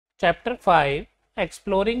Chapter 5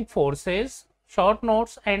 Exploring Forces, Short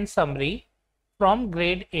Notes and Summary from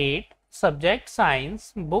Grade 8, Subject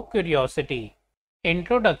Science, Book Curiosity.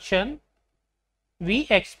 Introduction. We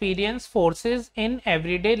experience forces in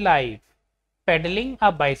everyday life. Pedaling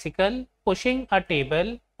a bicycle, pushing a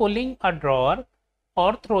table, pulling a drawer,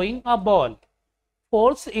 or throwing a ball.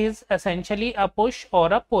 Force is essentially a push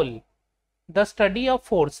or a pull. The study of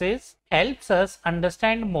forces helps us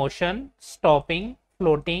understand motion, stopping,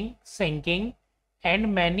 floating, sinking,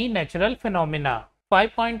 and many natural phenomena.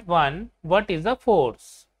 5.1 What is a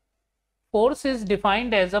force? Force is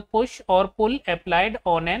defined as a push or pull applied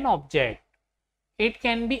on an object. It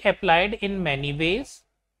can be applied in many ways: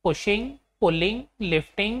 pushing, pulling,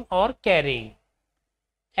 lifting, or carrying.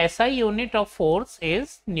 SI unit of force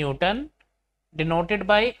is Newton, denoted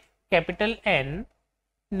by capital N,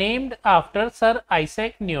 named after Sir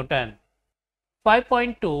Isaac Newton.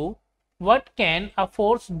 5.2 What can a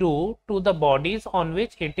force do to the bodies on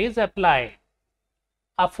which it is applied?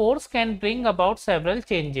 A force can bring about several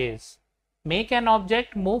changes: make an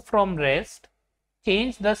object move from rest,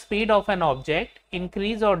 change the speed of an object,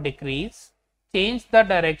 increase or decrease, change the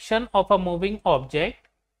direction of a moving object,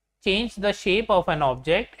 change the shape of an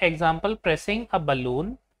object, example pressing a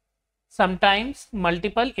balloon. Sometimes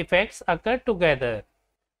multiple effects occur together.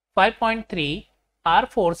 5.3 Are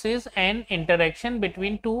forces an interaction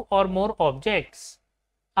between two or more objects?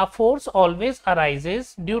 A force always arises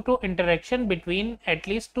due to interaction between at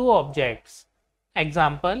least two objects.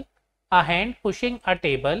 Example, a hand pushing a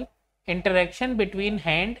table, interaction between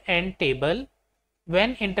hand and table.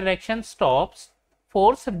 When interaction stops,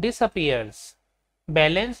 force disappears.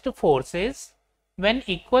 Balanced forces. When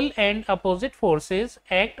equal and opposite forces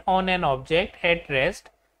act on an object at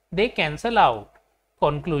rest, they cancel out.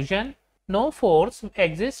 Conclusion: no force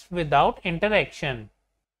exists without interaction.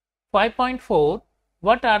 5.4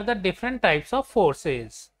 What are the different types of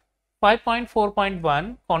forces?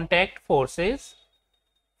 5.4.1 Contact forces.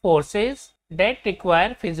 Forces that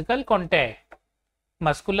require physical contact.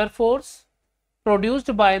 Muscular force,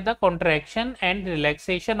 produced by the contraction and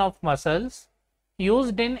relaxation of muscles,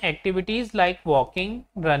 used in activities like walking,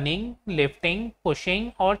 running, lifting,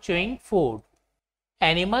 pushing, or chewing food.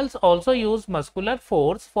 Animals also use muscular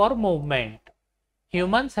force for movement.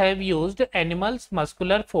 Humans have used animals'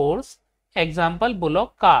 muscular force, example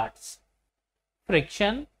bullock carts.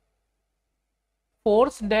 Friction,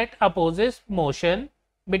 force that opposes motion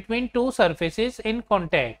between two surfaces in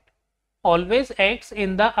contact, always acts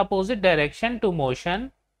in the opposite direction to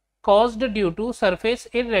motion caused due to surface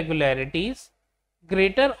irregularities,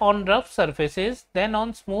 greater on rough surfaces than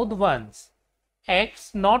on smooth ones.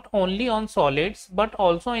 Acts not only on solids but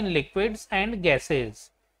also in liquids and gases.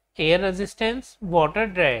 Air resistance, water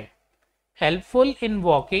drag. Helpful in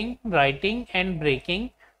walking, writing, and braking,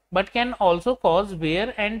 but can also cause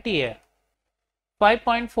wear and tear.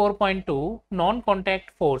 5.4.2 Non-contact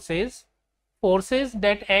forces. Forces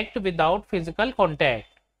that act without physical contact.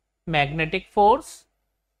 Magnetic force,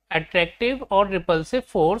 attractive or repulsive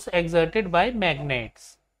force exerted by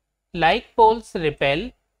magnets. Like poles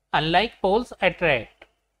repel, unlike poles attract.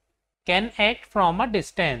 Can act from a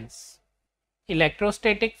distance.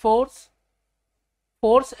 Electrostatic force,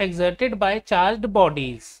 force exerted by charged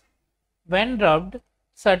bodies. When rubbed,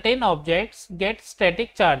 certain objects get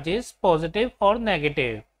static charges, positive or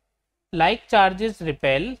negative. Like charges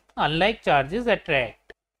repel, unlike charges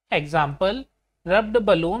attract. Example, rubbed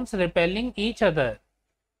balloons repelling each other.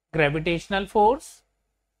 Gravitational force,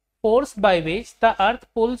 force by which the earth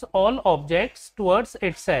pulls all objects towards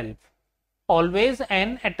itself. Always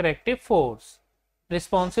an attractive force,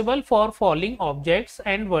 responsible for falling objects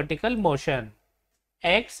and vertical motion.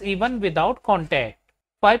 Acts even without contact.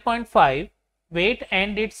 5.5 Weight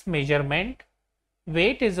and its measurement.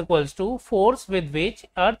 Weight is equals to force with which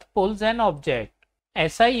earth pulls an object.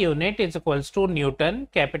 SI unit is equals to Newton,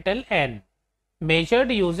 capital N.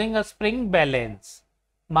 Measured using a spring balance.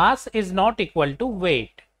 Mass is not equal to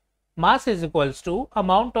weight. Mass is equals to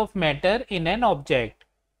amount of matter in an object.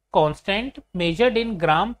 Constant measured in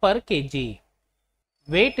gram per kg.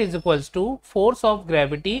 Weight is equals to force of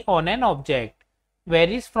gravity on an object.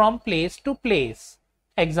 Varies from place to place.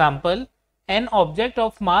 Example, an object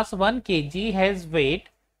of mass 1 kg has weight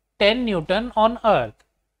 10 Newton on Earth,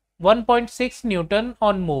 1.6 Newton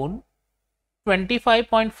on Moon,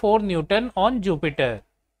 25.4 Newton on Jupiter.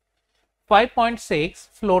 5.6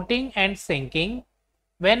 Floating and sinking.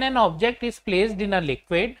 When an object is placed in a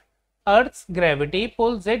liquid, Earth's gravity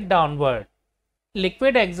pulls it downward.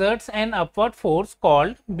 Liquid exerts an upward force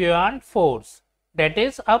called buoyant force, that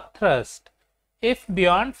is upthrust. If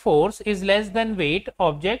buoyant force is less than weight,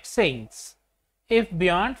 object sinks. If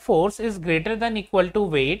buoyant force is greater than equal to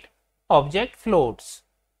weight, object floats.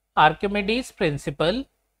 Archimedes' principle.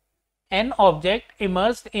 An object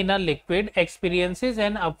immersed in a liquid experiences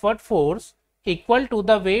an upward force equal to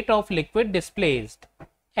the weight of liquid displaced.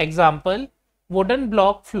 Example: wooden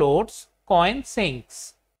block floats, coin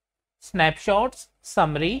sinks. Snapshots.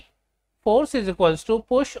 Summary. Force is equals to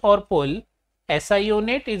push or pull. SI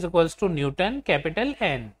unit is equals to Newton, capital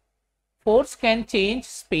N. Force can change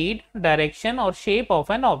speed, direction or shape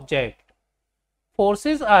of an object.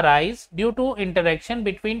 Forces arise due to interaction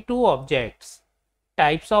between two objects.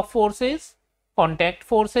 Types of forces: contact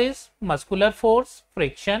forces, muscular force,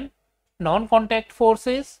 friction; non-contact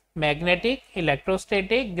forces, magnetic,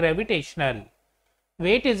 electrostatic, gravitational.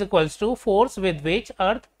 Weight is equals to force with which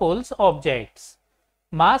earth pulls objects.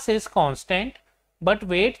 Mass is constant, but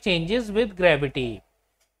weight changes with gravity.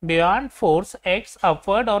 Buoyant force acts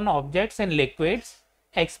upward on objects in liquids,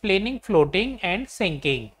 explaining floating and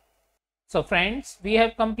sinking. So friends, we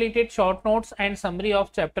have completed short notes and summary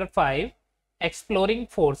of chapter 5, exploring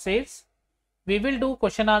forces. We will do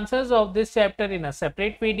question answers of this chapter in a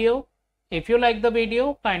separate video. If you like the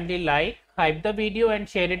video, kindly like, hype the video and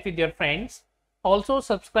share it with your friends. Also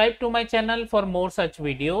subscribe to my channel for more such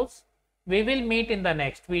videos. We will meet in the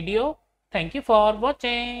next video. Thank you for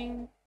watching.